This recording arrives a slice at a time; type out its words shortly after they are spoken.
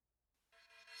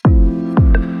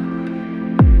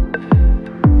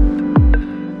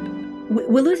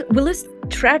we lose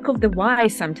track of the why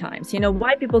sometimes.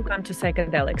 Why people come to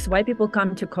psychedelics, why people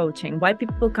come to coaching, why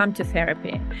people come to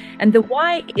therapy. And the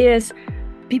why is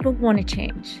people want to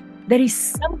change. There is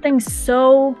something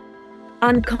so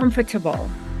uncomfortable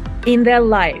in their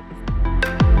life.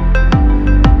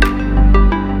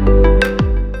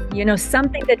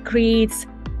 Something that creates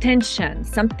tension,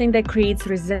 something that creates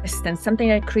resistance, something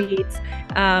that creates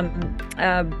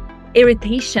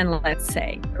irritation, let's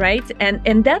say, right?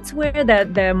 And that's where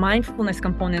the mindfulness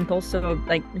component also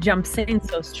jumps in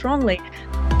so strongly.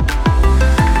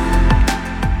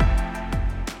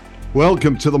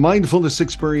 Welcome to the Mindfulness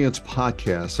Experience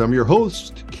podcast. I'm your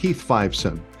host, Keith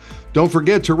Fiveson. Don't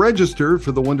forget to register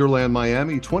for the Wonderland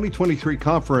Miami 2023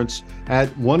 conference at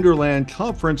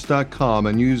wonderlandconference.com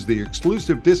and use the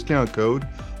exclusive discount code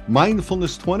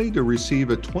Mindfulness20 to receive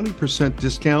a 20%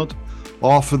 discount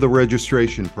off of the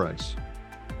registration price.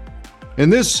 In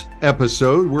this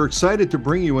episode, we're excited to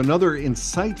bring you another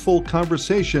insightful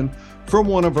conversation from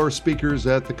one of our speakers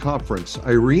at the conference,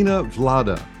 Irina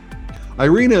Vlada.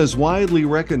 Irina is widely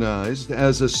recognized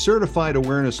as a certified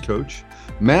awareness coach,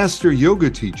 master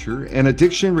yoga teacher, and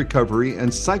addiction recovery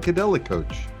and psychedelic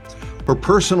coach. Her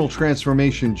personal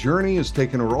transformation journey has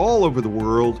taken her all over the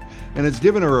world and has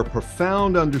given her a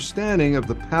profound understanding of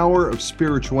the power of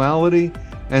spirituality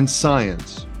and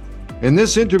science. In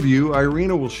this interview,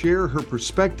 Irina will share her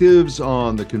perspectives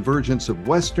on the convergence of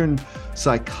Western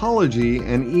psychology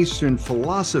and Eastern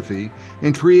philosophy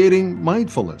in creating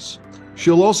mindfulness.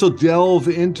 She'll also delve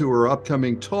into her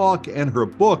upcoming talk and her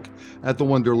book at the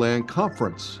Wonderland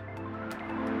Conference.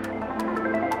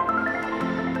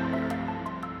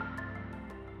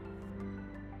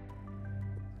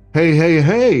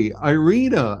 Hey,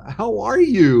 Irina, how are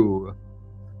you?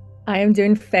 I am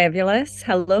doing fabulous.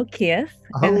 Hello, Keith.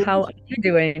 And how are you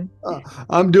doing?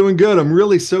 I'm doing good. I'm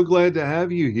really so glad to have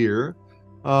you here.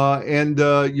 And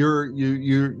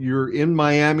you're in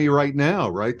Miami right now,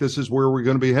 right? This is where we're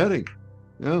going to be heading.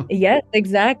 Yeah. Yes,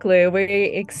 exactly. We're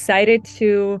excited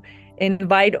to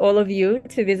invite all of you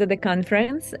to visit the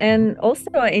conference and also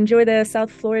enjoy the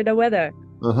South Florida weather.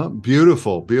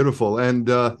 Beautiful. And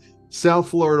South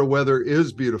Florida weather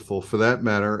is beautiful for that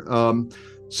matter.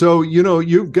 So,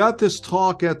 you've got this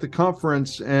talk at the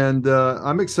conference and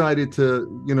I'm excited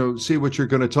to, see what you're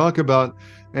going to talk about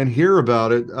and hear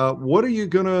about it.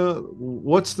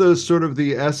 What's the sort of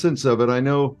the essence of it? I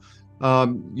know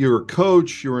you're a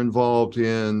coach, you're involved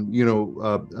in,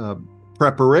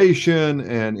 preparation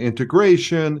and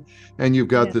integration, and you've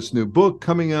got this new book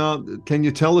coming out. Can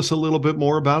you tell us a little bit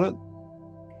more about it?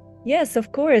 Yes,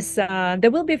 of course.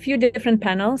 There will be a few different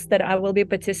panels that I will be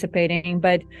participating,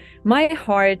 but my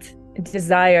heart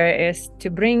desire is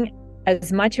to bring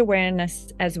as much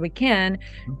awareness as we can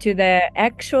to the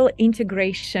actual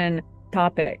integration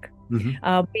topic.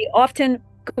 We often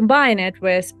combine it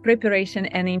with preparation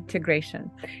and integration.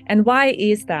 And why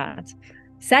is that?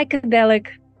 Psychedelic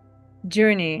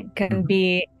journey can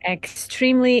be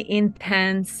extremely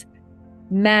intense,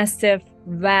 massive,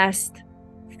 vast,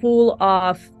 full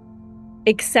of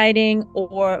exciting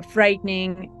or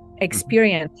frightening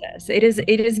experiences. It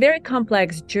is very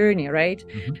complex journey, right?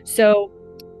 So,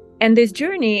 and this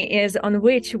journey is on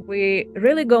which we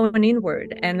really going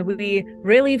inward and we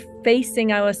really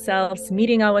facing ourselves,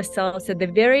 meeting ourselves at the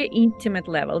very intimate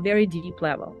level, very deep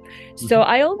level. So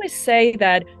I always say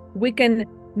that we can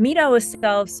meet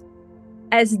ourselves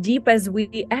as deep as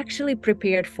we actually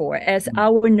prepared for, as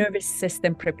our nervous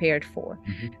system prepared for.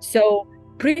 So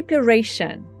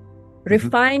preparation,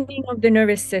 refining of the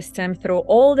nervous system through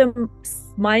all the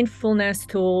mindfulness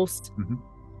tools,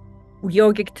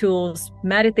 yogic tools,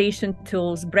 meditation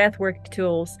tools, breathwork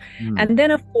tools, and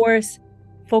then of course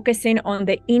focusing on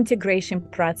the integration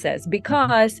process,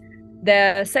 because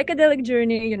the psychedelic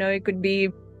journey, it could be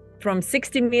from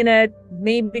 60 minutes,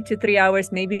 maybe to 3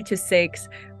 hours, maybe to 6,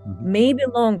 maybe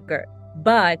longer,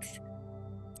 but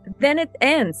then it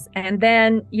ends, and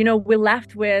then we're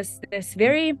left with this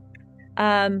very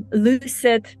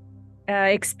lucid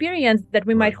experience that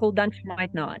we might hold on to,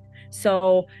 might not.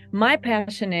 So my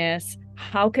passion is,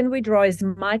 how can we draw as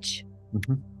much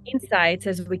insights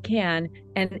as we can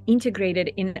and integrate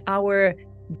it in our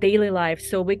daily life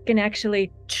so we can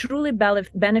actually truly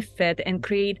benefit and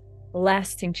create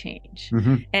lasting change.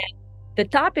 And the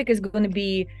topic is going to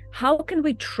be, how can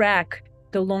we track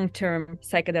the long-term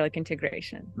psychedelic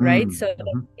integration, right? So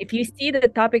if you see that the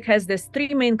topic has these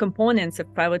 3 main components of,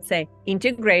 I would say,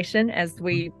 integration, as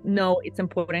we know it's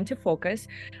important to focus,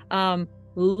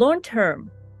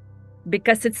 long-term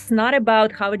because it's not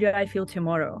about how do I feel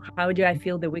tomorrow, how do I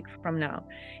feel the week from now.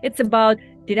 It's about,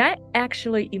 did I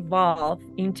actually evolve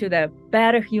into the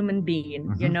better human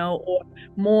being, or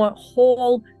more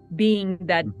whole being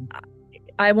that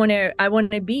I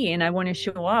want to be, and I want to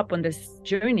show up on this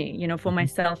journey, for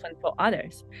myself and for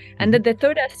others. And the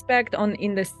third aspect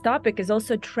in this topic is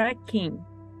also tracking.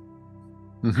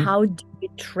 How do we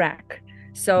track?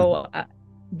 So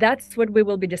that's what we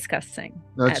will be discussing.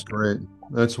 That's great.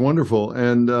 That's wonderful.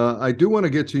 And I do want to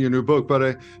get to your new book,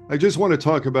 but I just want to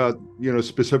talk about,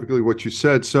 specifically what you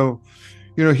said. So,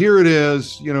 here it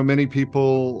is, many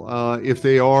people, if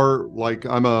they are like,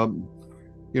 I'm a,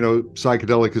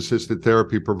 psychedelic assisted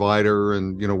therapy provider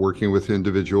and, working with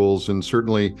individuals, and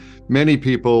certainly many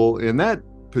people in that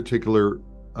particular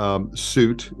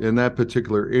suit, in that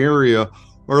particular area,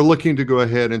 are looking to go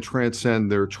ahead and transcend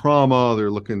their trauma.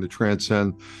 They're looking to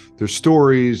transcend their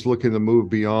stories, looking to move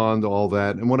beyond all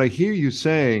that. And what I hear you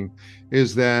saying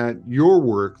is that your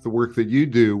work, the work that you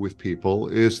do with people,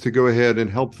 is to go ahead and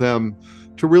help them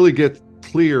to really get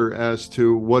clear as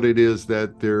to what it is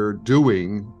that they're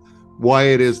doing, why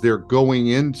it is they're going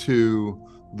into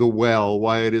the well,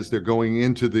 why it is they're going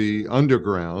into the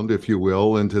underground, if you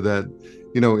will, into that,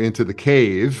 into the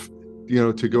cave,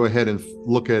 to go ahead and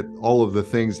look at all of the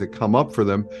things that come up for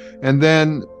them, and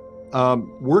then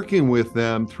working with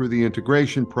them through the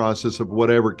integration process of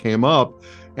whatever came up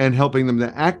and helping them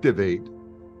to activate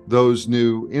those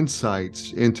new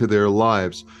insights into their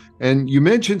lives. And you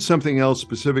mentioned something else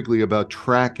specifically about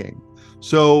tracking.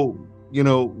 So,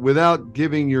 without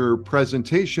giving your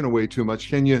presentation away too much,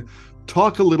 can you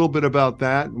talk a little bit about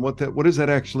that and what does that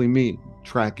actually mean,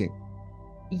 tracking?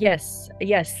 Yes.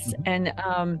 And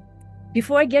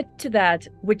before I get to that,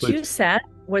 what you said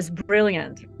was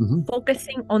brilliant.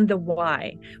 Focusing on the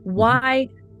why. Why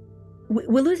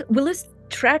we lose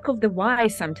track of the why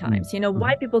sometimes.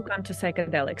 Why people come to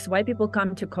psychedelics, why people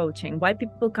come to coaching, why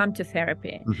people come to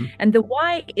therapy. And the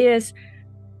why is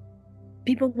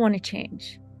people want to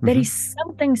change. There is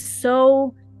something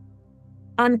so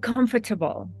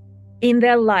uncomfortable in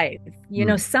their life,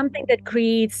 something that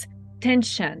creates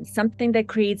tension, something that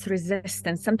creates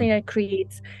resistance, something that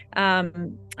creates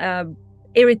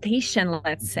irritation,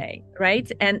 let's say,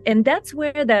 right? And that's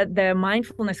where the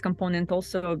mindfulness component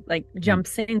also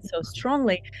jumps in so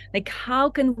strongly. Like,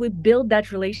 how can we build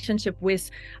that relationship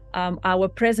with our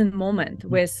present moment,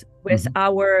 with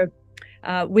our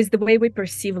with the way we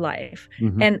perceive life?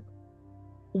 And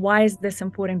why is this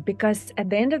important? Because at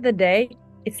the end of the day,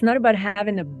 it's not about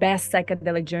having the best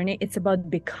psychedelic journey, it's about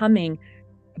becoming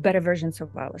better versions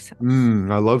of ourselves.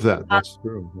 I love that. That's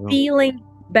true. Yeah. Feeling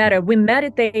better. We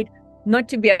meditate not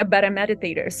to be a better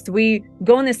meditators. We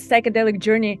go on a psychedelic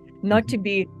journey not to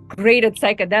be great at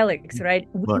psychedelics, right?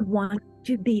 We want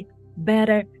to be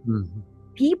better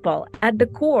people at the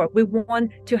core. We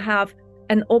want to have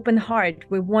an open heart.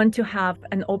 We want to have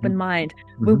an open mind.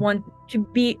 We want to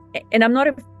be, and I'm not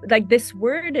this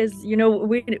word is,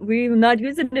 we're not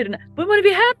using it. We want to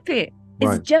be happy.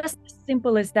 It's just as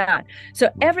simple as that. So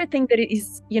everything that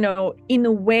is, in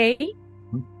a way,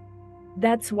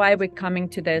 that's why we're coming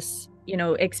to this,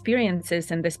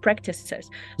 experiences and these practices.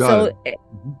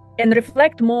 And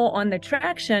reflect more on the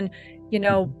traction,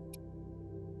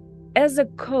 as a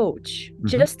coach,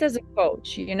 just as a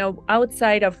coach,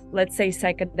 outside of, let's say,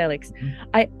 psychedelics,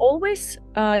 I always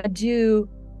do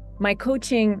my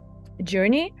coaching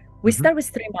journey. We start with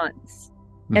 3 months.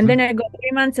 And then I go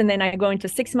 3 months, and then I go into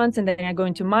 6 months, and then I go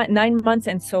into 9 months,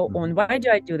 and so on. Why do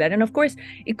I do that? And of course,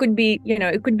 it could be,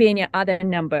 it could be any other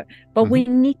number, but we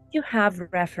need to have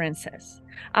references.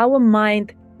 Our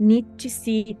mind needs to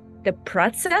see the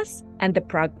process and the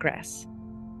progress.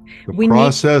 The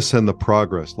process and the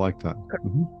progress, like that.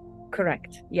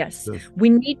 Correct. Yes. We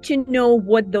need to know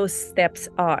what those steps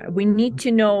are. We need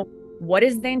to know what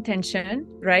is the intention,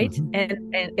 right?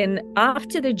 And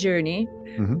after the journey,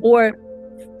 or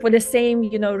for the same,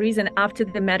 reason after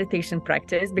the meditation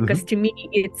practice, because to me,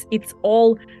 it's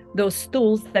all those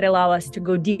tools that allow us to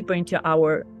go deeper into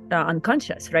our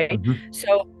unconscious, right?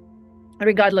 So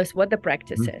regardless what the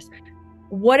practice is,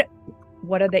 what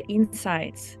are the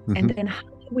insights? And then how do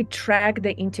we track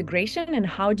the integration, and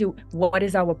what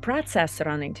is our process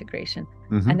around integration?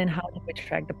 And then how do we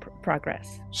track the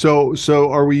progress? So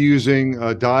are we using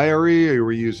a diary? Are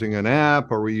we using an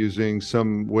app? Are we using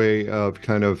some way of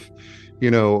kind of,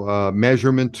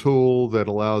 measurement tool that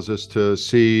allows us to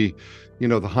see,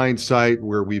 the hindsight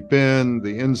where we've been,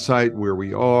 the insight where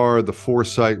we are, the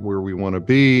foresight where we want to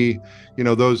be?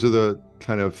 Those are the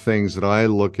kind of things that I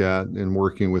look at in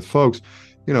working with folks.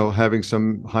 having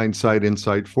some hindsight,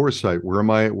 insight, foresight.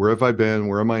 Where have I been?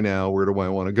 Where am I now? Where do I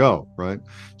want to go? Right.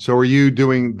 So are you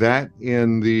doing that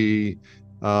in the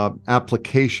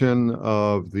application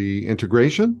of the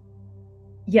integration?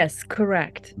 Yes,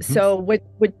 correct. Mm-hmm. So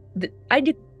I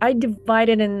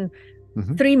divided in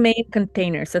Mm-hmm. three main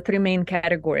containers, so three main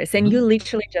categories, and Mm-hmm. you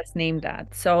literally just named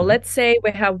that. So Mm-hmm. let's say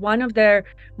we have one of the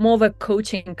more of a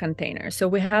coaching container. So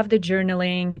we have the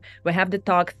journaling, we have the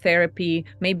talk therapy,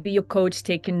 maybe your coach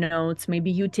taking notes,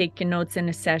 maybe you taking notes in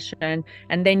a session,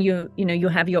 and then you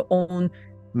have your own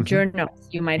Mm-hmm. journals.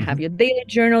 You might have Mm-hmm. your daily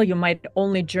journal, you might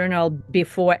only journal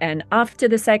before and after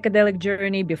the psychedelic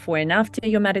journey, before and after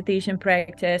your meditation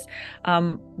practice.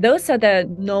 Those are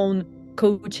the known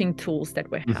coaching tools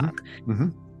that we have. Mm-hmm.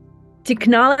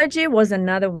 Technology was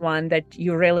another one that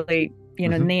you really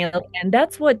Mm-hmm. nailed, and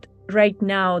that's what right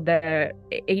now the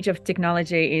age of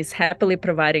technology is happily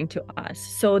providing to us.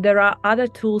 So there are other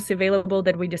tools available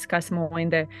that we discuss more in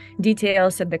the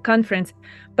details at the conference,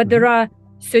 but there are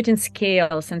certain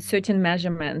scales and certain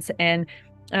measurements, and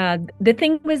the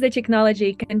thing with the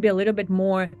technology can be a little bit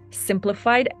more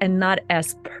simplified and not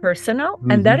as personal,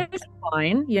 and Mm-hmm. that is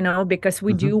fine, because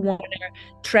we Mm-hmm. do want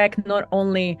to track not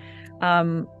only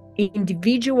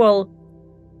individual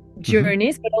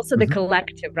journeys, but also the Mm-hmm.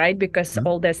 collective, right? Because Mm-hmm.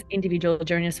 all these individual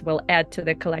journeys will add to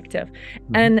the collective.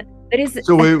 Mm-hmm. And there is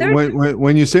So a third.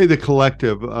 when you say the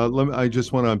collective, I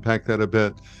just want to unpack that a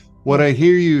bit. What I Yes.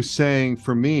 hear you saying,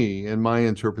 for me, in my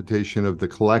interpretation of the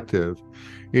collective,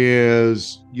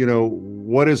 is,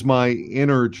 what is my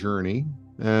inner journey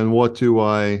and what do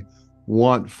I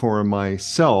want for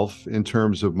myself in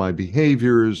terms of my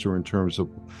behaviors, or in terms of,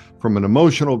 from an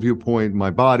emotional viewpoint, my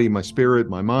body, my spirit,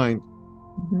 my mind,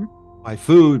 Mhm. my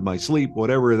food, my sleep,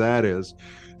 whatever that is.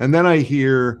 And then I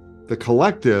hear the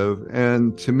collective.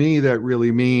 And to me, that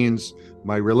really means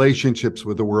my relationships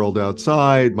with the world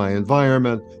outside, my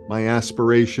environment, my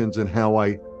aspirations, and how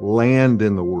I land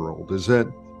in the world. Is that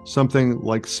something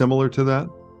like similar to that?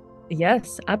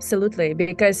 Yes, absolutely.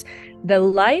 Because the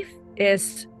life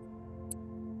is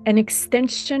an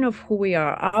extension of who we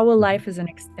are. Our life is an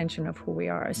extension of who we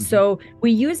are. Mm-hmm. So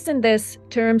we use in this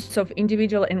terms of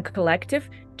individual and collective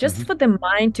just for the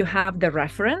mind to have the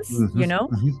reference,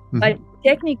 Mm-hmm. but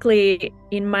technically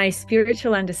in my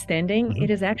spiritual understanding,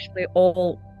 it is actually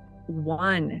all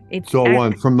one. It's So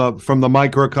one, from the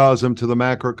microcosm to the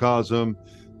macrocosm,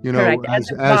 correct.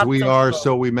 as we are,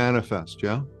 so we manifest.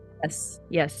 Yeah.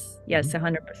 Yes,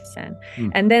 100%.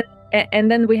 Mm.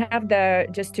 And then we have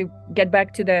just to get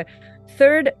back to the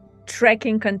third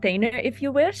tracking container, if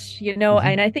you wish,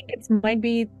 and I think it might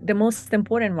be the most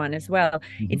important one as well.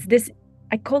 It's this,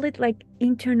 I call it like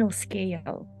internal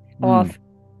scale of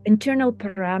internal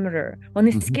parameter on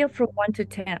a scale from 1 to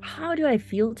 10. How do I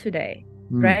feel today?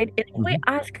 Right? And if we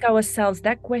ask ourselves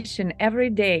that question every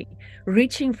day,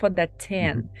 reaching for that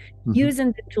 10,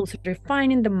 using the tools,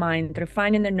 refining the mind,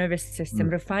 refining the nervous system,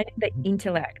 refining the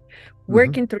intellect,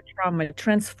 working through trauma,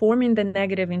 transforming the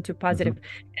negative into positive,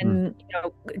 and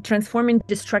transforming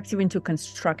destructive into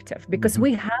constructive, because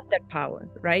we have that power,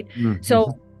 right?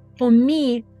 So for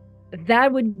me,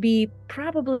 that would be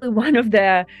probably one of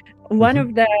the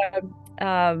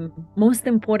most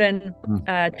important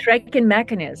tracking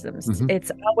mechanisms.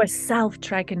 It's our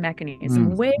self-tracking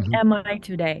mechanism. Where am I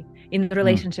today in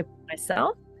relationship with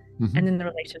myself and in the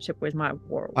relationship with my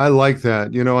world? I like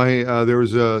that. There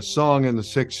was a song in the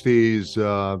 '60s.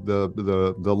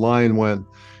 The line went,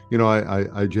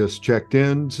 I just checked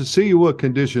in to see what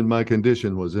condition my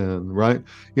condition was in. Right.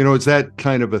 It's that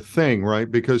kind of a thing,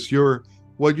 right? Because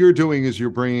what you're doing is you're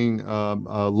bringing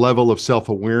a level of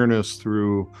self-awareness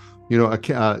through,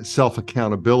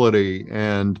 self-accountability.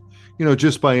 And,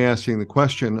 just by asking the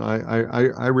question,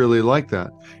 I really like that.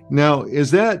 Now,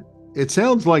 it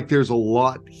sounds like there's a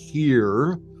lot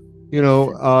here,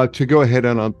 to go ahead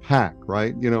and unpack,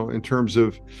 right? In terms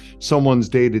of someone's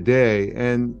day to day.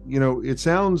 And, it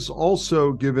sounds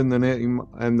also, given the name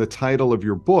and the title of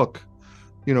your book,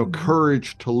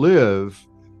 Courage to Live,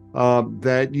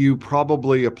 that you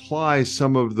probably apply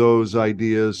some of those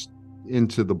ideas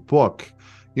into the book,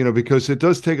 because it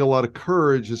does take a lot of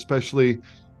courage, especially,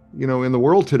 in the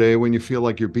world today, when you feel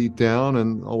like you're beat down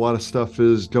and a lot of stuff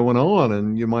is going on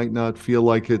and you might not feel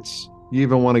like you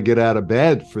even want to get out of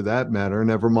bed, for that matter,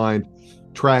 never mind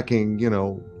tracking,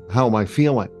 how am I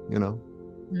feeling,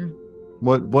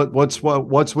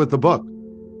 what's with the book?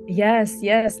 Yes,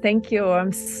 thank you.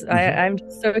 I'm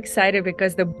so excited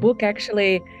because the book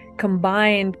actually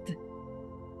combined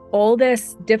all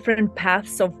these different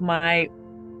paths of my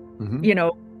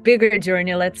bigger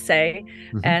journey, let's say,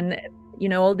 and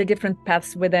all the different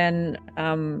paths within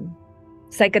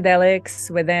psychedelics,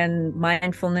 within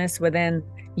mindfulness, within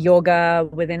yoga,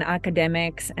 within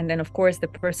academics, and then of course the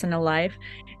personal life.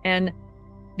 And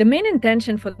the main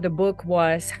intention for the book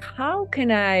was, how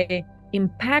can I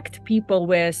impact people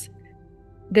with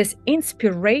this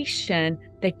inspiration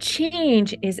that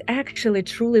change is actually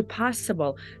truly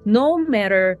possible, no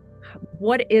matter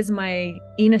what is my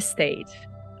inner state,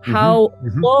 how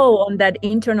low on that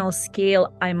internal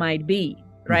scale I might be,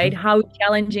 right? How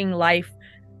challenging life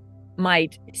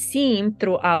might seem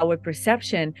through our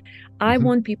perception. I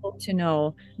want people to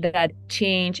know that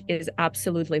change is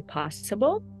absolutely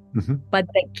possible. But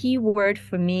the key word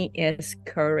for me is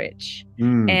courage.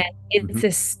 And it's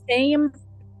the same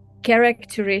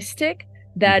characteristic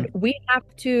that we have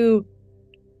to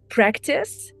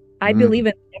practice, I believe,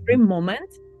 in every moment,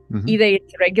 either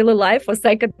it's regular life or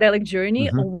psychedelic journey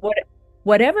or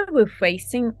whatever we're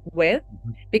facing with,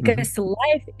 because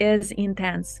life is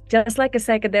intense, just like a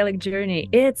psychedelic journey.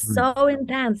 It's so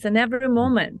intense in every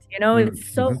moment,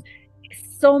 it's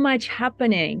so much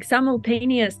happening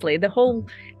simultaneously, the whole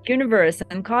universe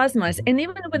and cosmos, and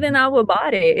even within our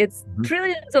body, it's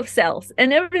trillions of cells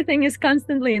and everything is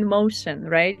constantly in motion,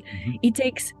 right? It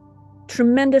takes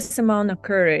tremendous amount of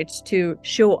courage to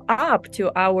show up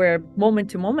to our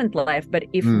moment-to-moment life, but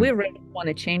if we really want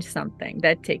to change something,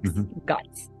 that takes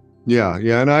guts. Yeah,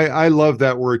 and I love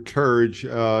that word courage,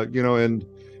 and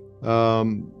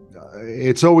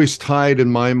it's always tied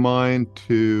in my mind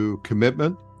to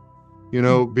commitment,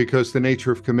 because the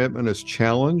nature of commitment is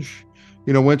challenge.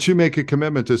 Once you make a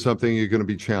commitment to something, you're going to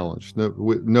be challenged,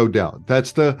 no doubt.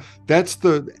 That's the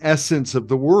essence of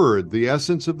the word. The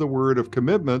essence of the word of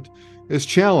commitment is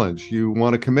challenge. You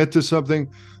want to commit to something,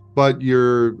 but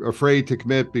you're afraid to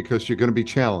commit because you're going to be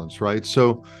challenged, right?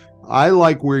 So I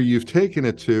like where you've taken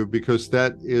it to, because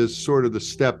that is sort of the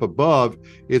step above.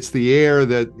 It's the air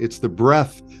it's the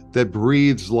breath that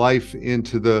breathes life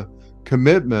into the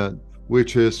commitment,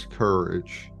 which is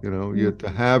courage. You have to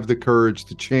have the courage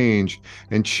to change,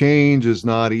 and change is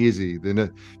not easy.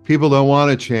 People don't want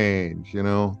to change,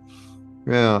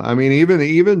 Yeah, I mean,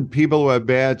 even people who have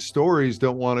bad stories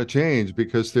don't want to change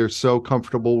because they're so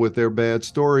comfortable with their bad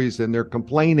stories and they're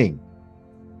complaining.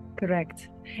 Correct.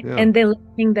 Yeah. And they're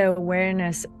lacking the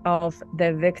awareness of the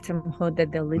victimhood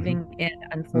that they're living in,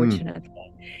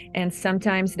 unfortunately. And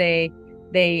sometimes they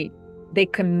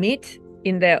commit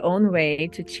in their own way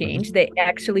to change. They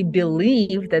actually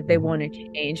believe that they want to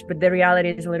change, but the reality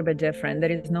is a little bit different.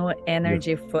 There is no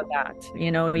energy for that.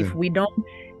 If we don't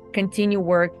continue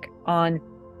work on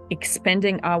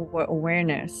expanding our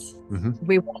awareness,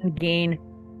 we won't gain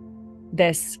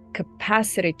this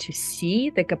capacity to see,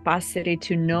 the capacity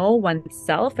to know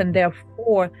oneself, and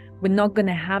therefore we're not going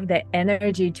to have the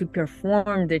energy to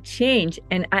perform the change.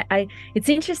 And it's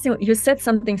interesting, you said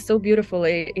something so beautiful,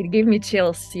 it gave me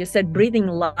chills. You said breathing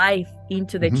life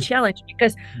into the challenge,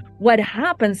 because what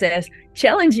happens is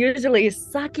challenge usually is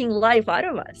sucking life out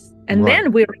of us, and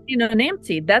then we're running on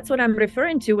empty. That's what I'm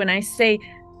referring to when I say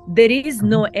there is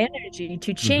no energy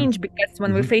to change, because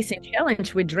when we're facing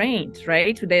challenge, we're drained,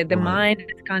 right? The mind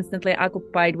is constantly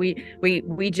occupied.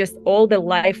 We just, all the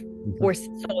life force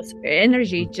source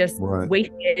energy just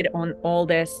wasted on all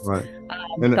this thoughts.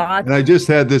 And I just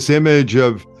had this image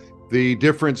of the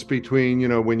difference between,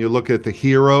 when you look at the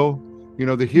hero,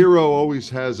 the hero always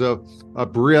has a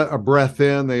breath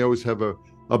in. They always have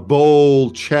a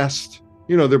bold chest.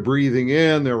 They're breathing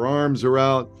in, their arms are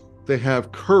out. They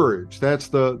have courage.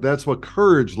 That's what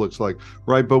courage looks like,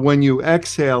 right? But when you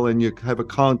exhale and you have a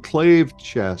concave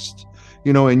chest,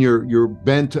 and you're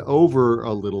bent over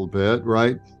a little bit,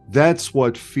 right? That's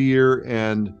what fear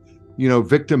and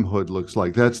victimhood looks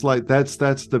like. That's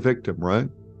the victim, right?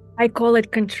 I call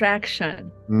it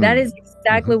contraction. That is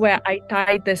exactly where I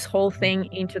tied this whole thing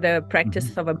into the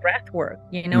practice of a breath work.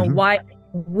 Why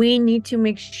we need to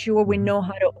make sure we know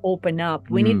how to open up.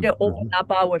 We need to open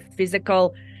up our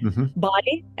physical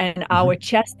body and our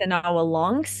chest and our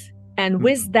lungs. And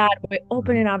with that, we're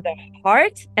opening up the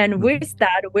heart. And with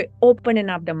that, we're opening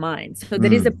up the mind. So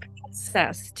there is a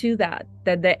process to that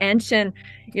the ancient,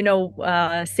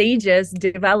 sages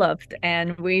developed.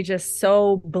 And we're just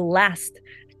so blessed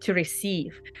to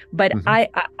receive. But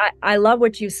I love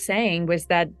what you're saying with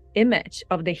that image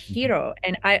of the hero.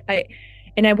 And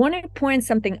I want to point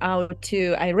something out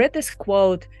too. I read this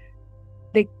quote: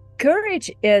 the courage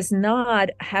is not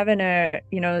having a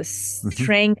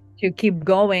strength to keep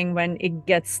going when it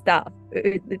gets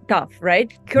tough,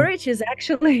 right? Courage is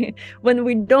actually when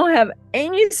we don't have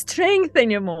any strength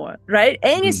anymore, right?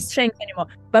 Strength anymore,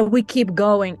 but we keep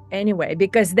going anyway,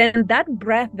 because then that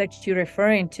breath that you're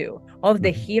referring to of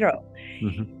the hero,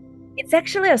 it's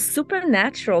actually a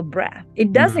supernatural breath.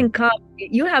 It doesn't come,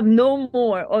 you have no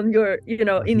more on your,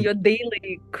 in your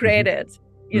daily credits.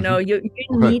 You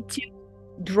need to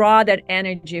draw that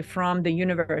energy from the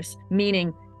universe,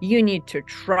 meaning you need to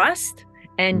trust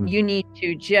and you need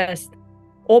to just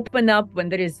open up when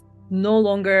there is no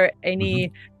longer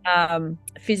any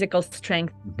physical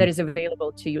strength that is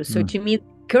available to you. So to me,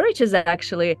 courage is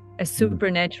actually a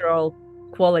supernatural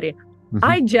quality.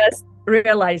 I just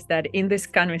realized that in this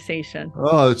conversation.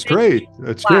 Oh, that's great.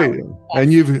 That's great.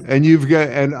 And you've got,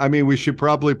 and I mean, we should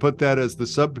probably put that as the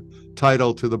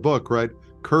subtitle to the book, right?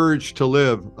 Courage to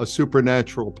Live, a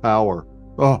Supernatural Power.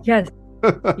 Oh, yes.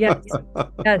 Yes.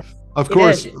 Of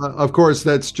course,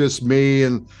 that's just me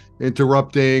and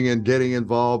interrupting and getting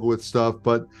involved with stuff.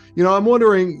 But, I'm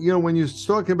wondering, when you're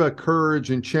talking about courage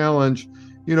and challenge,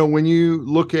 when you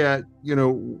look at,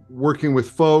 working with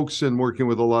folks and working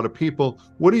with a lot of people,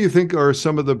 what do you think are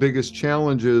some of the biggest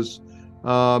challenges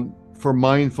for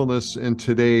mindfulness in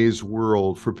today's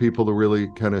world, for people to really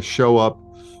kind of show up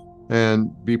and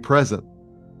be present?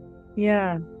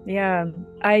 Yeah.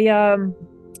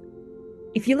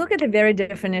 If you look at the very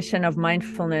definition of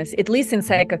mindfulness, at least in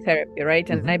psychotherapy, right?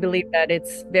 And I believe that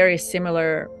it's very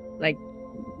similar, like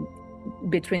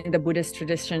between the Buddhist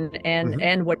tradition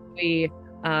and what we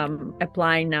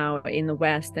apply now in the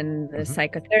West and the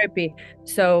psychotherapy.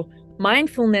 So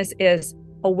mindfulness is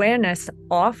awareness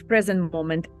of present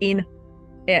moment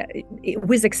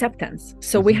with acceptance.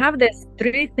 So we have these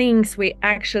three things we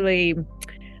actually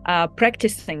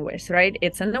practicing with, right?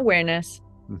 It's an awareness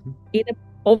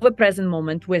of a present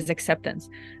moment with acceptance.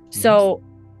 So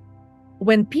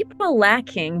when people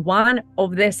lacking one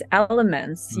of these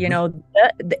elements,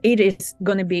 it is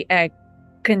going to be a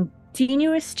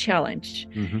continuous challenge.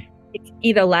 It's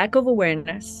either lack of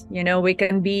awareness, we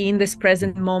can be in this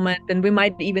present moment and we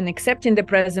might even accept in the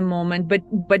present moment,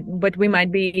 but we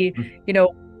might be,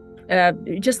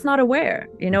 just not aware.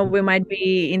 We might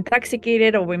be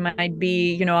intoxicated, or we might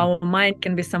be, our mind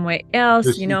can be somewhere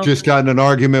else. You've just gotten an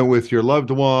argument with your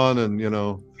loved one, and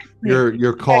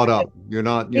you're caught up. You're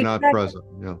not present.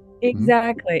 Yeah.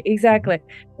 Exactly.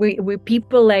 We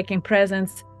people lacking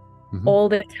presence all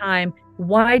the time.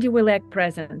 Why do we lack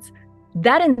presence?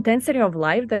 That intensity of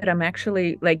life that I'm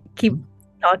actually keep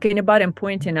talking about and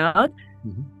pointing out.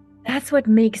 That's what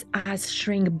makes us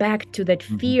shrink back to that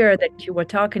fear that you were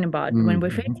talking about when we're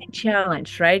facing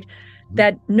challenge, right?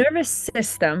 That nervous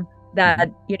system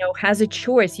that, has a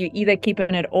choice. You either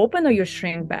keeping it open or you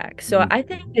shrink back. So I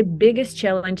think the biggest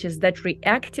challenge is that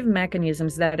reactive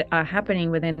mechanisms that are happening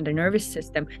within the nervous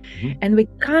system. And we're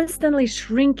constantly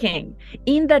shrinking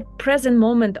in that present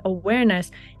moment awareness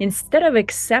instead of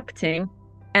accepting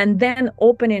and then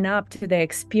opening up to the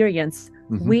experience.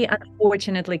 We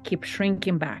unfortunately keep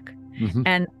shrinking back.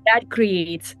 And that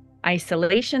creates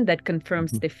isolation, that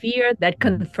confirms the fear, that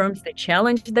confirms the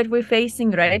challenge that we're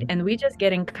facing, right? And we're just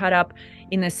getting caught up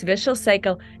in a vicious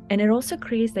cycle. And it also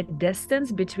creates that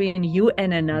distance between you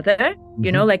and another.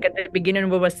 Like at the beginning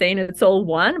we were saying it's all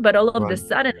one, but all of a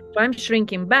sudden, if I'm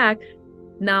shrinking back,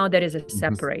 now there is a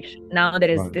separation. Now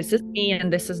there is this is me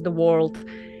and this is the world.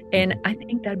 And I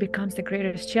think that becomes the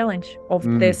greatest challenge of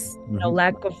this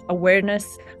lack of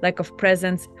awareness, lack of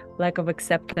presence, lack of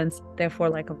acceptance, therefore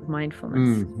lack of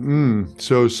mindfulness.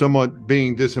 So somewhat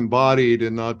being disembodied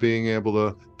and not being able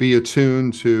to be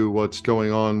attuned to what's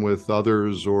going on with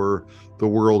others or the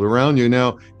world around you.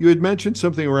 Now, you had mentioned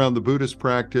something around the Buddhist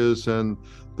practice and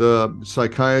the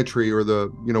psychiatry, or the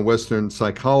Western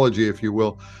psychology, if you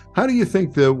will. How do you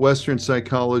think the Western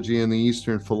psychology and the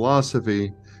Eastern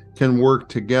philosophy can work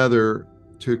together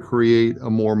to create a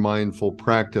more mindful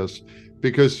practice?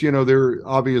 Because, there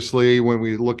obviously, when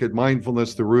we look at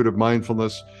mindfulness, the root of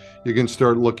mindfulness, you can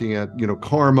start looking at,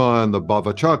 karma and the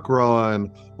Bhava Chakra and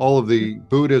all of the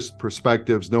Buddhist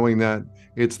perspectives, knowing that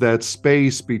it's that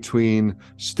space between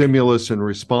stimulus and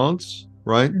response,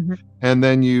 right? And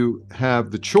then you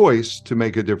have the choice to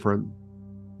make a different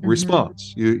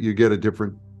response. You get a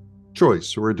different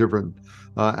choice or a different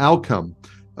outcome.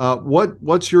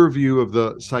 What's your view of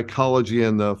the psychology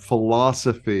and the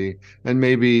philosophy, and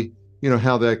maybe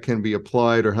how that can be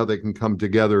applied or how they can come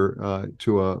together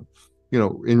to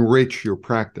enrich your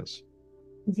practice?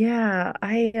 Yeah,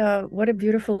 what a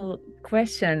beautiful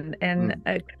question. And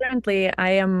currently I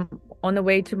am on the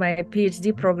way to my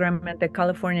PhD program at the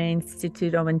California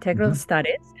Institute of Integral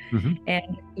Studies.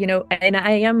 And, and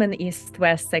I am an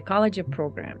East-West psychology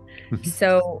program.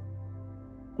 So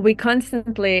we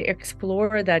constantly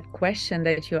explore that question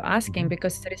that you're asking,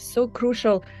 because it is so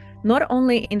crucial, not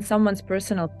only in someone's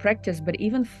personal practice, but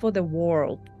even for the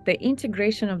world, the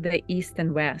integration of the East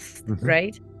and West,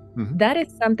 right? that is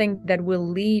something that will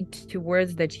lead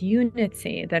towards that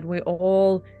unity that we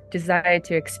all desire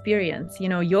to experience.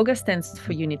 Yoga stands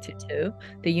for unity too,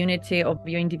 the unity of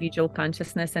your individual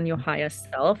consciousness and your higher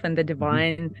self and the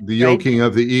divine, the right? yoking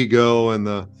of the ego and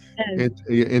the Yes.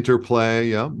 interplay.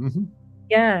 Yeah.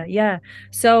 Yeah.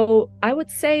 So I would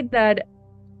say that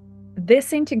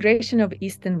this integration of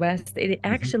East and West, it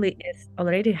actually is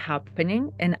already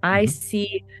happening. And I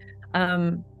see,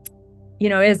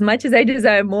 as much as I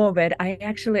desire more of it,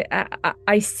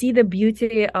 I see the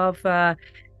beauty of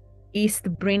East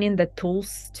bringing the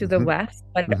tools to the West,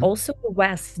 but also the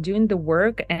West doing the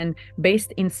work, and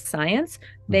based in science,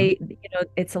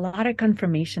 it's a lot of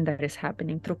confirmation that is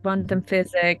happening through quantum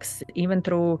physics, even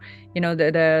through,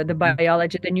 the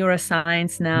biology, the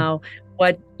neuroscience now.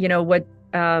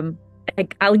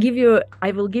 I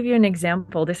will give you an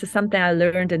example. This is something I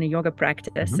learned in a yoga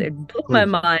practice. It blew my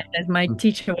mind as my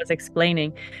teacher was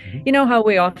explaining. You know how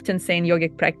we often say in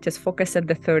yogic practice, focus at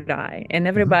the third eye, and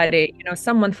everybody,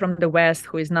 someone from the West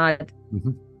who is not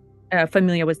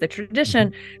familiar with the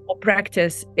tradition or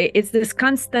practice, it's this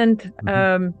constant,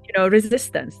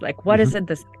 resistance. Like, what is it?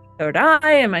 This third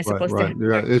eye? Am I supposed to?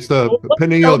 Yeah, it's the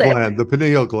pineal gland. The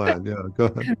pineal gland. Yeah, go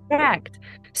ahead. Correct.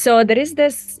 So there is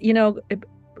this,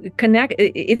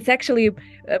 it's actually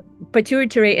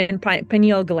pituitary and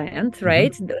pineal gland,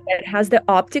 right? It has the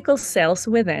optical cells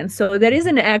within. So there is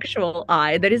an actual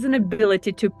eye. There is an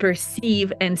ability to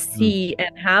perceive and see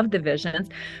and have the visions.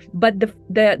 But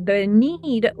the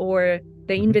need or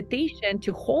the invitation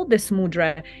to hold this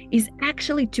mudra is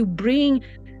actually to bring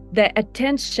the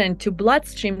attention to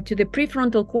bloodstream, to the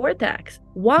prefrontal cortex.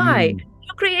 Why?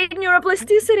 To create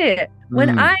neuroplasticity.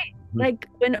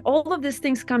 When all of these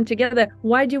things come together,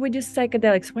 why do we do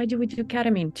psychedelics? Why do we do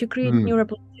ketamine? To create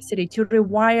neuroplasticity, to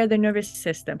rewire the nervous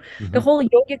system. The whole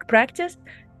yogic practice,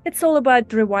 it's all about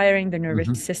rewiring the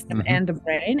nervous system and the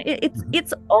brain.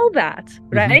 It's all that,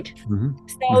 right?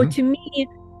 So to me,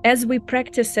 as we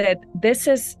practice it, this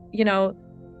is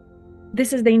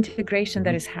the integration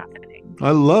that is happening.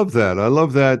 I love that. I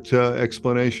love that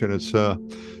explanation. It's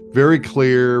very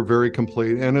clear, very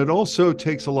complete. And it also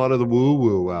takes a lot of the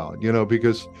woo-woo out,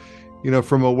 because,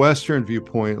 from a Western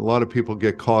viewpoint, a lot of people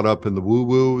get caught up in the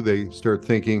woo-woo. They start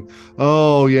thinking,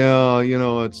 oh, yeah,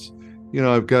 it's,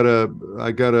 I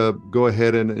gotta go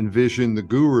ahead and envision the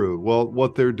guru. Well,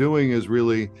 what they're doing is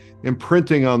really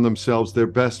imprinting on themselves their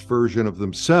best version of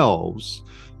themselves,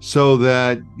 so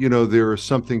that, there is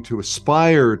something to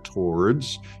aspire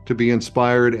towards, to be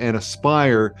inspired and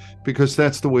aspire, because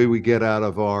that's the way we get out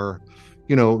of our,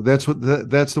 that's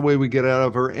the way we get out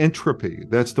of our entropy.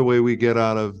 That's the way we get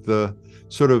out of the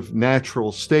sort of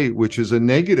natural state, which is a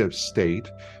negative state.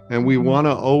 And we want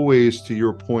to always, to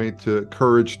your point, to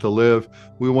courage to live,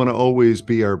 we want to always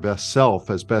be our best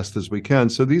self as best as we can.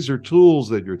 So these are tools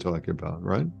that you're talking about,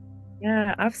 right?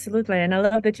 Yeah, absolutely. And I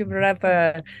love that you brought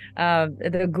up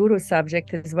the guru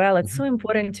subject as well. It's so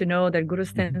important to know that guru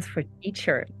stands for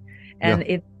teacher. And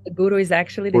the guru is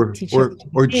actually the teacher.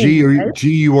 Or G-U-R-U.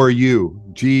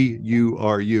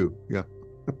 G-U-R-U. Yeah.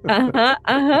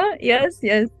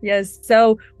 Yes.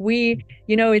 So we,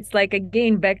 it's like,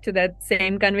 again, back to that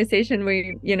same conversation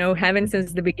we, having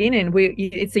since the beginning.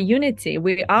 It's a unity.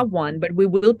 We are one, but we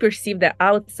will perceive the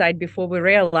outside before we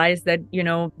realize that,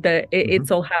 it's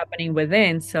all happening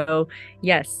within. So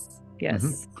yes.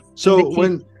 So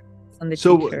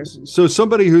so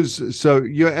somebody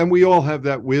and we all have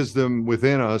that wisdom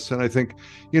within us. And I think,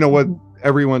 what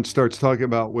everyone starts talking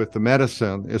about with the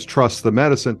medicine is trust the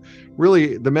medicine.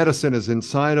 Really, the medicine is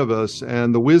inside of us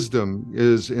and the wisdom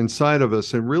is inside of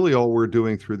us. And really all we're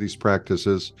doing through these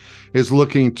practices is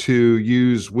looking to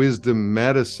use wisdom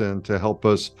medicine to help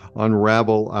us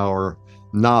unravel our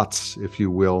knots, if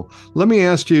you will. Let me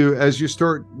ask you, as you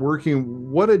start working,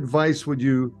 what advice would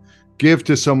you give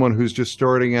to someone who's just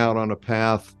starting out on a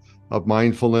path of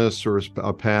mindfulness, or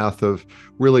a path of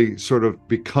really sort of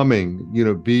becoming,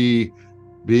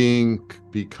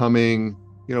 becoming,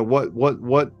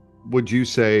 what would you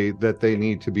say that they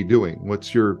need to be doing?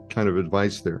 What's your kind of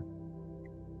advice there?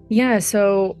 Yeah,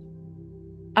 so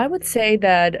I would say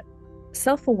that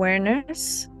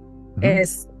self-awareness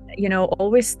is,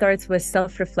 always starts with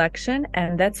self-reflection,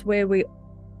 and that's where we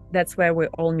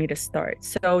all need to start.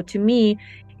 So to me,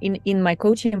 in my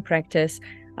coaching practice,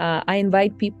 I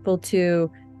invite people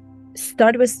to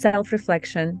start with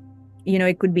self-reflection.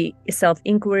 It could be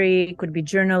self-inquiry, it could be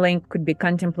journaling, could be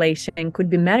contemplation,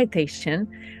 could be meditation,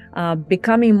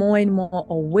 becoming more and more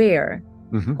aware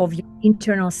of your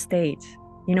internal state.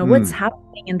 What's Mm.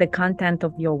 happening in the content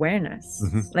of your awareness,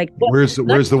 Hmm. like what, Where's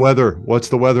not the weather? What's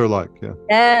the weather like?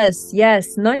 Yeah.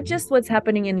 yes, not Mhm. just what's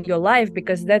happening in your life,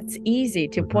 because that's easy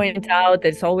to Mhm. point out.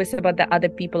 It's always about the other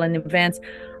people and events.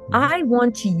 Mhm. I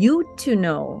want you to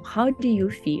know, how do you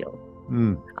feel?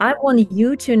 Mm. I want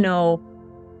you to know,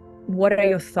 what are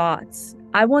your thoughts?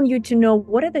 I want you to know,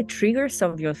 what are the triggers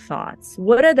of your thoughts?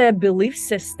 What are the belief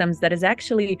systems that is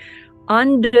actually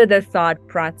under the thought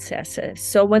processes?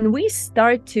 So when we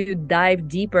start to dive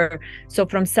deeper, so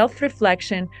from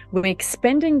self-reflection, we're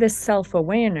expanding the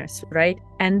self-awareness, right?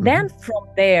 And then Mhm. from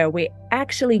there, we're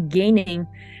actually gaining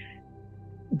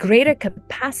greater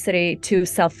capacity to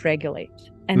self-regulate.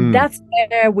 And Mm. that's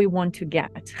where we want to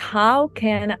get. How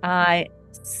can I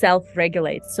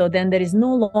self-regulate? So then there is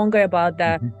no longer about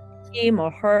the Mhm. him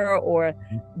or her or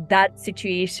that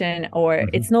situation, or Mhm.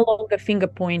 it's no longer finger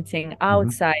pointing Mhm.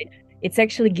 outside. It's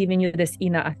actually giving you this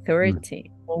inner Mhm.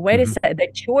 authority. Well, wait a Mhm. second, the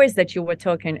choice that you were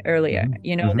talking earlier,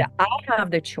 Mhm. that Mhm. I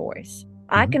have the choice.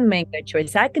 I Mhm. can make the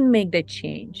choice. I can make the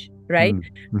change, right? Mhm.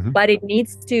 Mhm. But it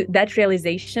needs to, that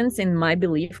realizations, in my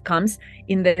belief, comes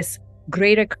in this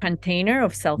greater container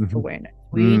of Mhm. self-awareness.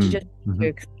 We Mm. just need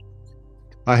Mhm. to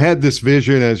I had this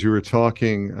vision as you were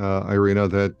talking, Irina,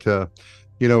 that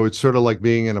it's sort of like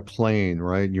being in a plane,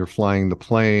 right? You're flying the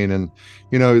plane, and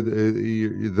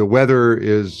the weather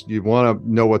is. You want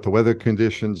to know what the weather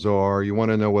conditions are. You want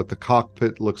to know what the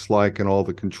cockpit looks like and all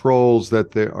the controls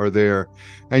that are there.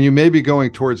 And you may be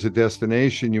going towards a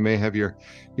destination. You may have your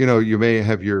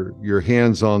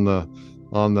hands on the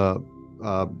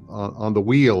on the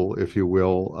wheel, if you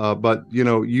will. But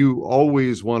you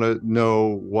always want to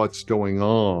know what's going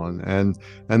on,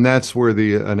 and that's where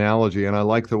the analogy. And I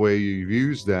like the way you've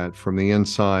used that from the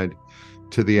inside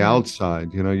to the Mhm. outside.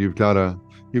 You've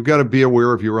got to be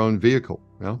aware of your own vehicle.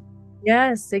 Yeah.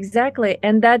 Yes, exactly.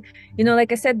 And that,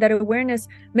 like I said, that awareness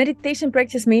meditation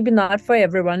practice, maybe not for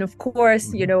everyone. Of course,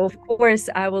 Mm-hmm. of course,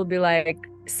 I will be like,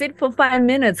 sit for 5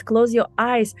 minutes, close your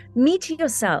eyes, meet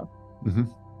yourself. Mm-hmm.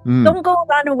 Mm. Don't go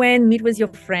run away and meet with your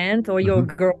friend or your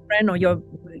Mm-hmm. girlfriend or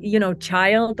your,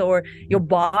 child or your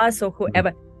boss or Mm-hmm.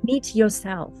 whoever. Meet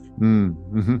yourself.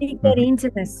 Mm-hmm. Take that Mm-hmm.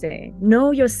 intimacy,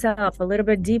 know yourself a little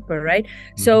bit deeper, right?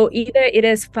 Mm-hmm. So either it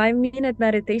is 5-minute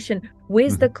meditation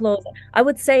with Mm-hmm. the close. I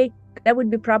would say that would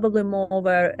be probably more of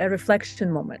a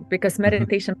reflection moment, because Mm-hmm.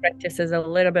 meditation practice is a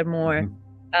little bit more Mm-hmm.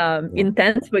 Yeah.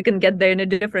 intense. We can get there in a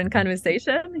different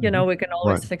conversation. Mm-hmm. We can Right.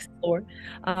 always explore.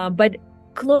 But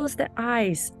close the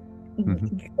eyes,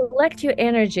 Mm-hmm. collect your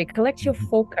energy, collect your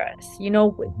Mm-hmm. focus.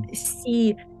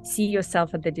 See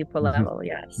yourself at the deeper Mm-hmm. level.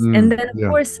 Yes, and Mm. then of Yeah.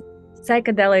 course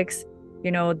psychedelics.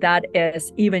 That is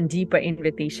even deeper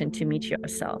invitation to meet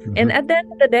yourself. And Mm-hmm. at the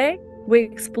end of the day,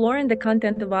 we're exploring the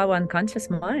content of our unconscious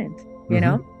mind. You Mm-hmm.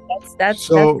 know, that's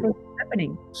So what's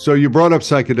happening. So you brought up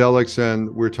psychedelics, and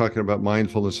we're talking about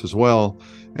mindfulness as well.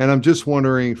 And I'm just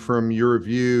wondering, from your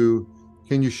view,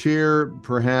 can you share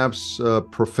perhaps a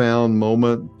profound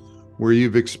moment where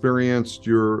you've experienced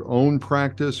your own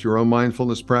practice, your own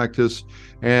mindfulness practice,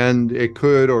 and it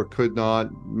could or could not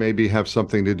maybe have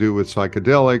something to do with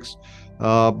psychedelics,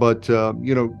 but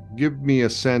give me a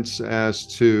sense as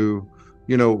to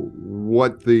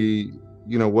what the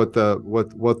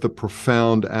what the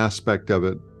profound aspect of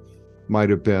it might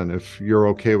have been, if you're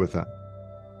okay with that.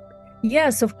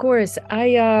 Yes, of course. I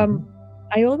Mhm. um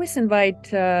I always invite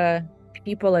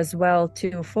people as well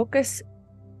to focus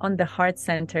on the heart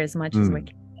center as much as we Mm.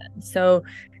 can. So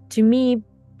to me,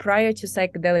 prior to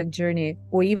psychedelic journey,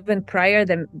 or even prior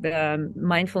the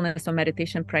mindfulness or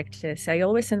meditation practice, I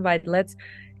always invite, let's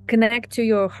connect to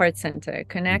your heart center, Mhm.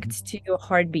 connect to your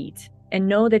heartbeat, and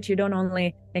know that you don't only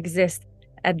exist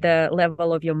at the level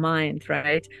of your mind,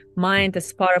 right? Mind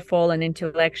is powerful and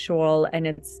intellectual, and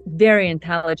it's very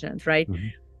intelligent, right?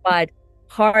 Mhm. But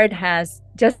heart has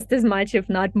just as much, if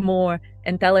not more,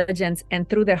 intelligence. And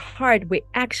through the heart, we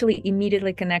actually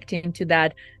immediately connect into that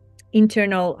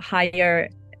internal higher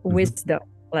Mhm. wisdom,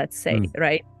 let's say, Mm.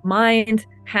 right? Mind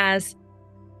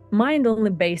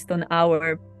only based on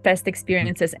our past Mhm.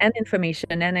 experiences and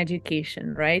information and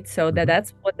education, right? So Mhm. that's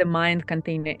what the mind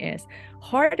container is.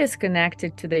 Heart is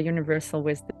connected to the universal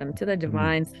wisdom, to the Mm.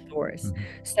 divine source. Mhm.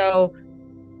 So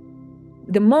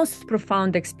the most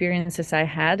profound experiences I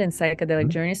had in psychedelic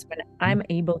Mhm. journeys when I'm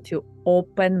able to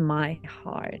open my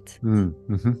heart. Mm.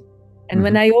 Mhm. And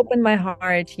when Mhm. I open my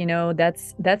heart,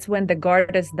 that's when the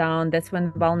guard is down, that's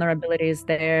when vulnerability is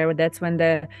there, that's when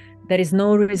there is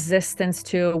no resistance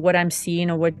to what I'm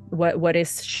seeing or what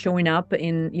is showing up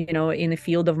in the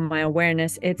field of my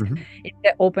awareness. It's Mhm.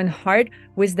 the open heart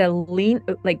with the lean,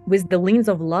 like with the lens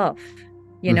of love.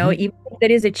 Even if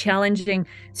there is a challenging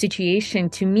situation,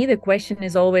 to me, the question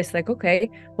is always like, okay,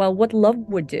 well, what love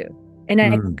would do? And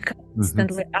I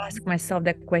constantly ask myself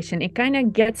that question. It kind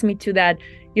of gets me to that,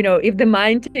 if the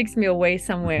mind takes me away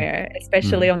somewhere,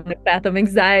 especially on the path of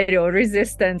anxiety or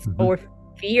resistance or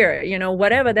fear,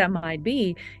 whatever that might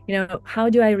be, how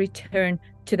do I return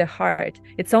to the heart?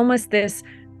 It's almost this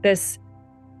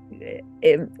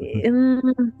I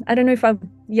don't know if I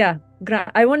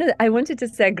wanted to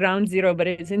say ground zero, but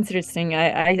it's interesting.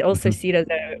 I also see it as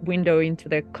a window into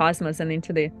the cosmos and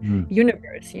into the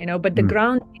universe, but the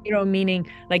ground zero meaning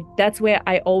like that's where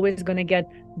I always gonna get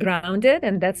grounded,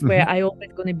 and that's where I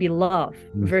always gonna be love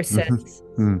versus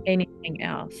anything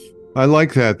else. I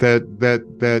like that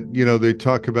they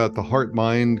talk about the heart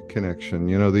mind connection,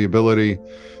 the ability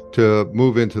to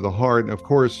move into the heart. And of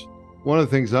course, one of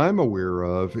the things I'm aware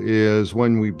of is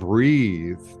when we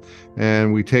breathe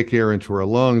and we take air into our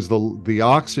lungs, the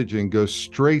oxygen goes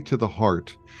straight to the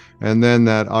heart. And then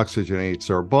that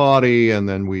oxygenates our body. And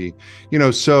then we,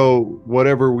 so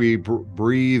whatever we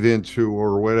breathe into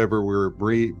or whatever we're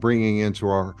bringing into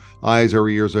our eyes, our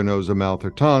ears, our nose, our mouth, our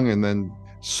tongue, and then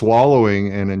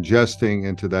swallowing and ingesting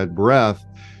into that breath,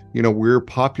 we're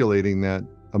populating that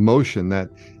emotion,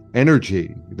 that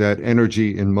energy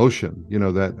in motion,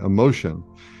 that emotion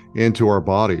into our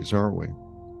bodies, aren't we?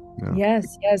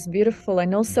 Yes, beautiful.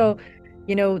 And also,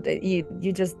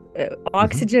 you just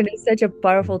oxygen is such a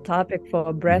powerful topic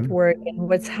for breath work, and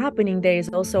what's happening there is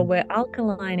also we're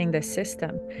alkalining the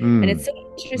system. And it's so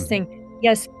interesting.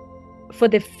 Yes, for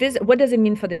the what does it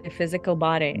mean for the physical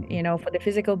body? For the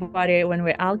physical body, when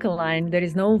we're alkaline, there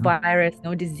is no virus,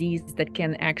 no disease that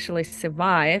can actually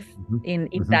survive in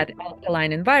that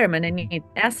alkaline environment and in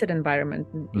acid environment,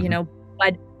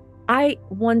 but I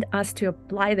want us to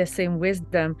apply the same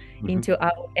wisdom into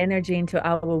our energy, into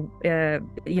our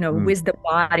wisdom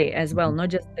body as well, not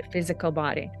just the physical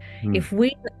body. If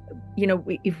we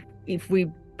if we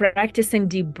practicing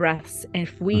deep breaths, and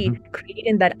if we create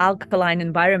in that alkaline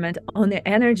environment on the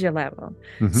energy level,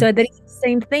 so there is the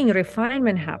same thing,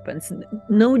 refinement happens.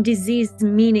 No disease,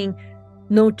 meaning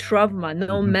no trauma,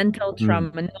 no mental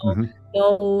trauma,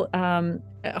 no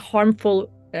harmful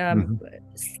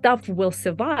stuff will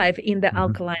survive in the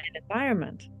alkaline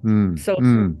environment. So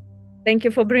thank you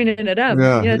for bringing it up.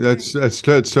 That's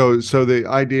good. So the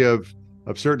idea of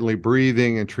certainly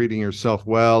breathing and treating yourself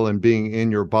well and being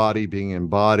in your body, being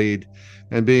embodied,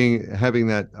 and having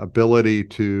that ability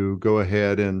to go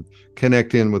ahead and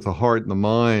connect in with the heart and the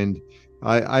mind.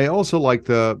 I also like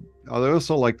that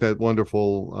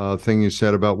wonderful thing you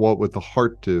said about what would the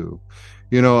heart do.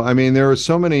 There are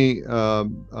so many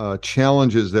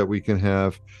challenges that we can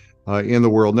have in the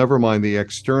world, never mind the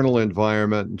external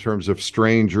environment in terms of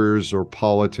strangers or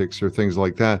politics or things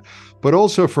like that, but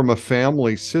also from a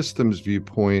family systems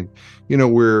viewpoint,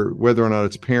 where whether or not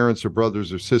it's parents or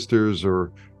brothers or sisters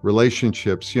or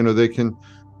relationships, they can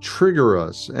trigger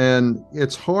us. And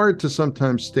it's hard to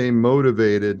sometimes stay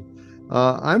motivated.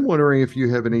 I'm wondering if you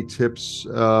have any tips,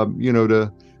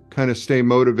 to kind of stay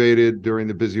motivated during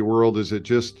the busy world. Is it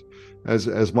just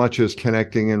as much as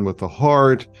connecting in with the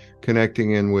heart,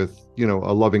 connecting in with,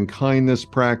 a loving kindness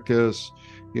practice,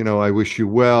 I wish you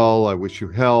well, I wish you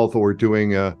health, or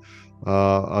doing a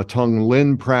tongue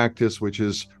lin practice, which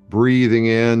is breathing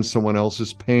in someone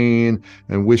else's pain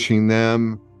and wishing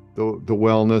them the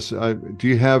wellness. Do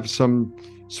you have some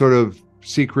sort of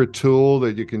secret tool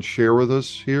that you can share with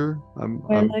us here? I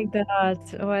like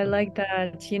that. I like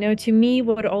that. To me,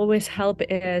 what would always help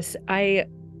is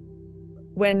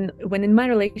when in my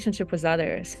relationship with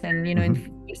others, and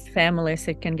in families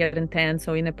it can get intense,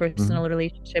 or in a personal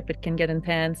relationship it can get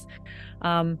intense.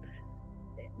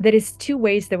 There is two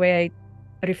ways the way I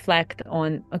reflect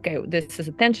on, okay, this is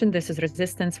attention, this is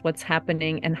resistance, what's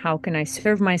happening, and how can I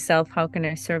serve myself, how can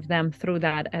I serve them through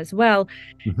that as well.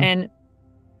 And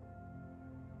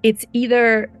it's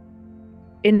either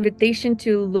invitation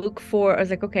to look for, I was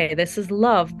like, okay, this is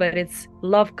love, but it's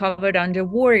love covered under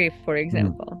worry, for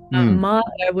example. A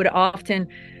mother would often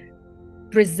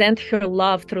present her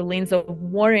love through lens of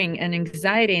worrying and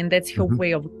anxiety, and that's her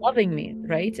way of loving me,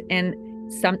 right? And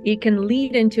it can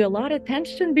lead into a lot of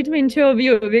tension between two of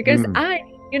you, because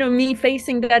me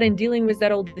facing that and dealing with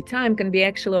that all the time can be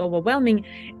actually overwhelming.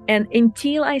 And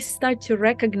until I start to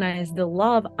recognize the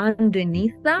love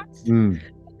underneath that,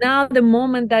 now the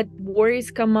moment that worries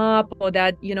come up, or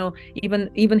that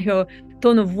even her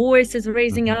tone of voice is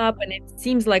raising up, and it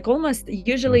seems like almost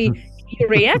usually you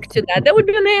react to that would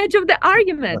be on the edge of the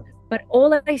argument. But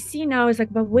all I see now is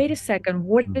like, but wait a second,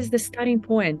 what is the starting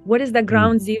point? What is the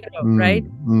ground zero, right?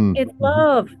 It's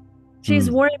love.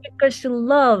 She's worrying because she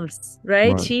loves,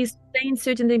 right? She's saying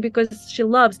certain things because she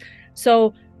loves.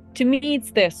 So to me,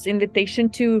 it's this invitation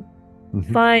to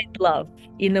find love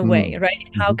in a way, right?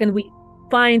 How can we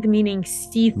find meaning,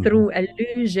 see through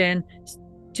illusion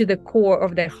to the core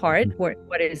of their heart,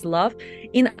 what is love?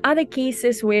 In other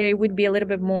cases where it would be a little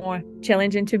bit more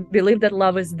challenging to believe that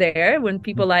love is there, when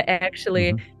people are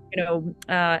actually,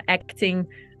 acting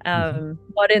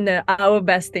not in our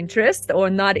best interest or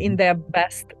not in their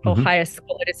best or highest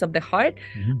qualities of the heart,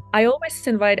 I always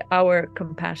invite our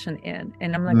compassion in.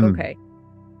 And I'm like, okay,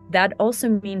 that also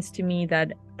means to me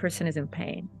that person is in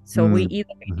pain. So we either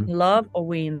in love or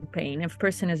we in pain. If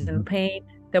person is in pain,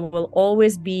 there will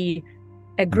always be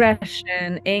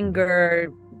aggression,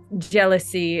 anger,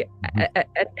 jealousy,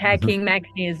 attacking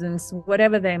mechanisms,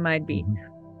 whatever they might be.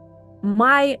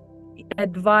 My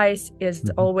advice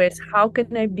is always, how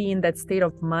can I be in that state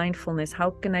of mindfulness?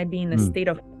 How can I be in a state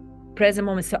of present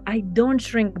moment so I don't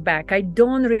shrink back, I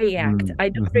don't react, I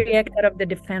don't react out of the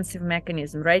defensive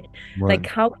mechanism, right? Like,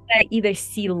 how can I either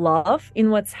see love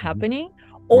in what's happening,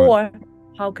 or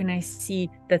how can I see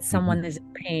that someone is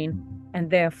in pain and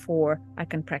therefore I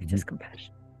can practice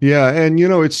compassion? Yeah. And,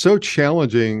 it's so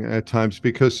challenging at times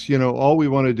because, all we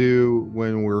want to do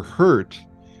when we're hurt,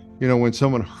 when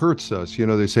someone hurts us,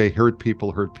 they say hurt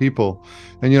people.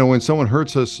 And, when someone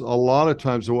hurts us, a lot of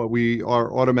times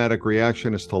our automatic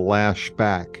reaction is to lash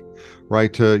back,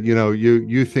 right? To,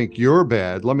 you think you're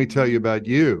bad. Let me tell you about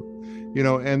you,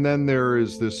 and then there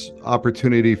is this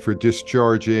opportunity for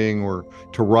discharging or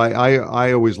to write.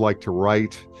 I always like to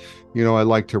write. I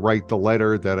like to write the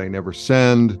letter that I never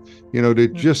send, to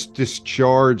just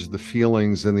discharge the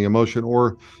feelings and the emotion,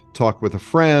 or talk with a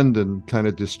friend and kind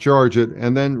of discharge it,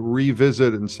 and then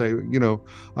revisit and say,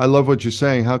 I love what you're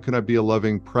saying. How can I be a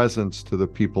loving presence to the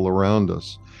people around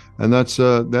us? And that's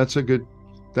a good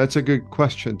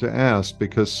question to ask,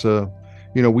 because,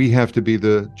 we have to be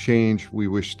the change we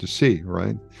wish to see,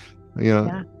 right?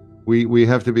 We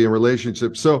have to be in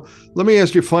relationship. So let me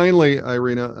ask you finally,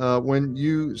 Irina, when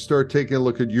you start taking a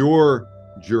look at your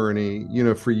journey,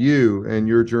 for you and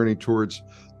your journey towards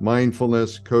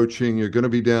mindfulness coaching, you're going to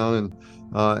be down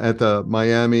at the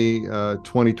Miami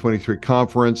 2023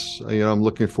 conference. I'm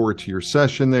looking forward to your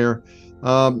session there.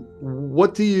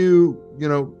 What do you,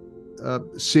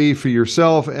 see for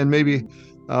yourself? And maybe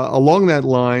along that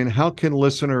line, how can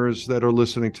listeners that are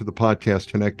listening to the podcast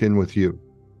connect in with you?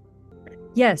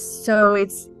 Yes, so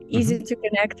it's easy to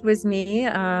connect with me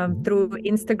through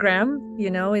Instagram.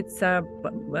 It's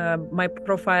my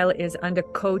profile is under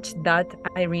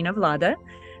coach.Irina Vlada.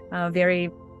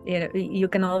 You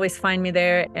can always find me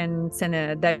there and send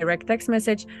a direct text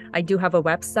message. I do have a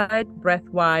website,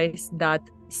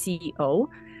 breathwise.co.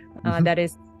 That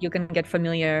is, you can get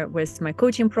familiar with my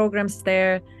coaching programs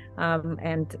there,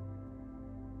 and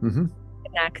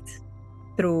connect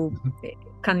through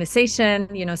conversation,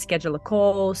 schedule a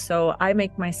call. So I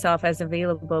make myself as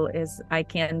available as I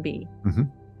can be.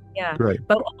 Yeah. Great.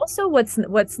 But also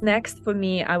what's next for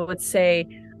me, I would say,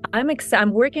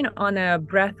 I'm working on a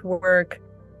breathwork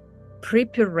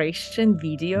preparation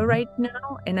video right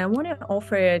now, and I want to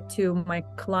offer it to my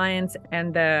clients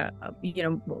and the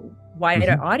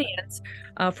wider audience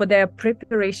for their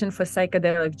preparation for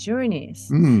psychedelic journeys.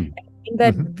 In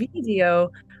that video,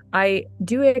 I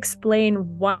do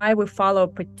explain why we follow a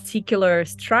particular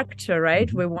structure, right?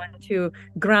 We want to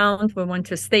ground, we want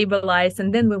to stabilize,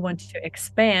 and then we want to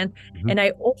expand. And I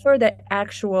offer the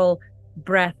actual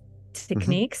breath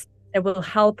techniques that will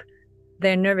help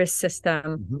their nervous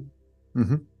system.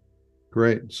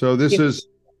 Great. So this is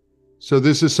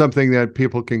something that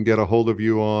people can get a hold of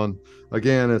you on.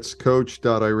 Again, it's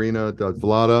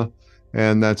coach.irina.vlada,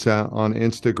 and that's on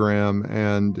Instagram.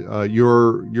 And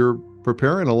you're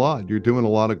preparing a lot. You're doing a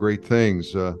lot of great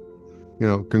things.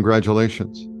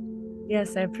 Congratulations.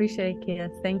 Yes, I appreciate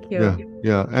it. Thank you.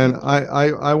 Yeah. And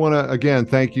I want to, again,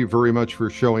 thank you very much for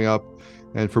showing up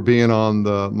and for being on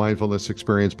the Mindfulness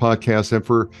Experience podcast, and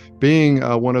for being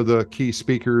one of the key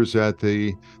speakers at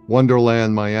the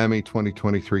Wonderland Miami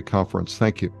 2023 conference.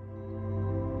 Thank you.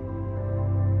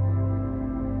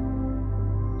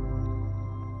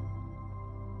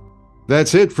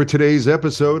 That's it for today's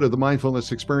episode of the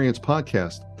Mindfulness Experience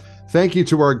podcast. Thank you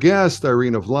to our guest,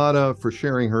 Irina Vlada, for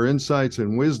sharing her insights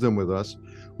and wisdom with us.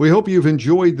 We hope you've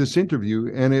enjoyed this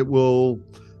interview, and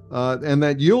and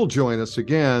that you'll join us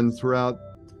again throughout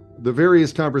the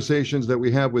various conversations that we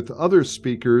have with other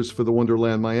speakers for the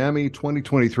Wonderland Miami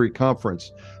 2023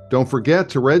 conference. Don't forget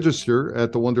to register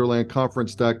at the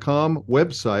wonderlandconference.com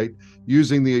website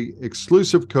using the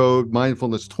exclusive code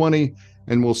mindfulness20,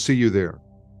 and we'll see you there.